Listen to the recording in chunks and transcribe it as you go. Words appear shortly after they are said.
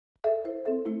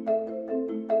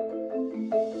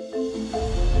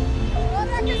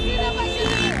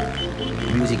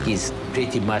Music is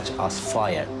pretty much as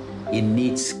fire. It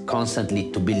needs constantly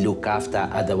to be looked after,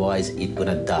 otherwise it's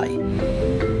gonna die.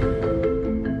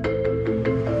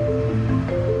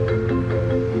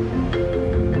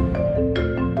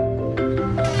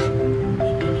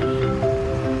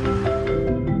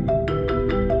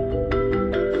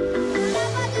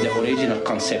 The original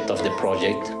concept of the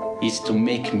project is to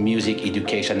make music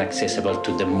education accessible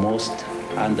to the most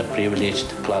underprivileged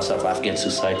class of Afghan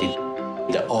society,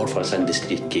 the orphans and the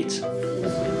street kids.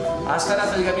 از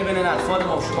طرف دیگه ببینین اطفال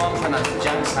ما و شما میشن از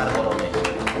جنگ سربارانه.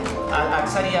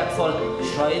 اکثری اطفال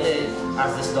شاهد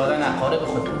از دست دادن اقارب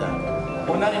خود بودن.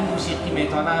 هنر موسیقی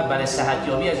میتونه برای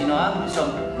صحتیابی از اینا هم بسیار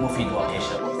مفید واقع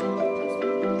شد.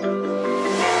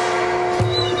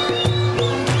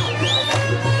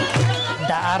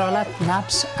 در ارالت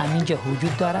نبض همینجا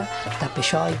وجود داره،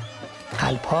 تپش‌های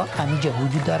قلب‌ها همینجا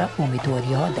وجود داره،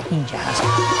 امیدواری‌ها در اینجا هست.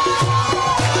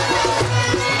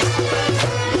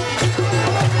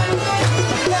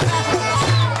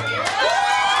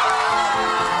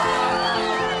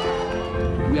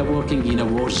 We are working in a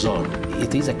war zone.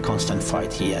 It is a constant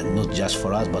fight here, not just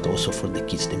for us, but also for the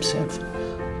kids themselves.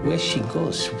 Where she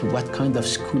goes, what kind of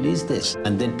school is this?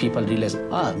 And then people realize,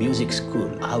 music school,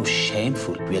 how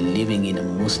shameful. We are living in a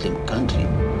Muslim country.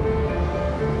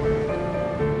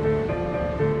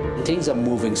 Things are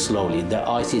moving slowly. The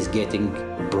ice is getting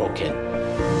broken.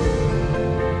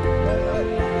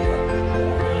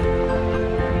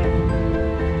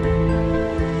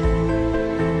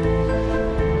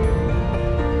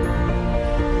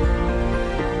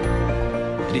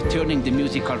 Returning the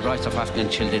musical rights of Afghan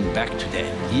children back to them.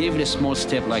 Every small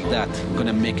step like that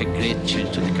gonna make a great change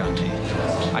to the country.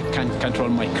 I can't control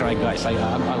my cry, guys.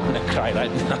 I'm gonna cry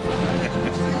right now.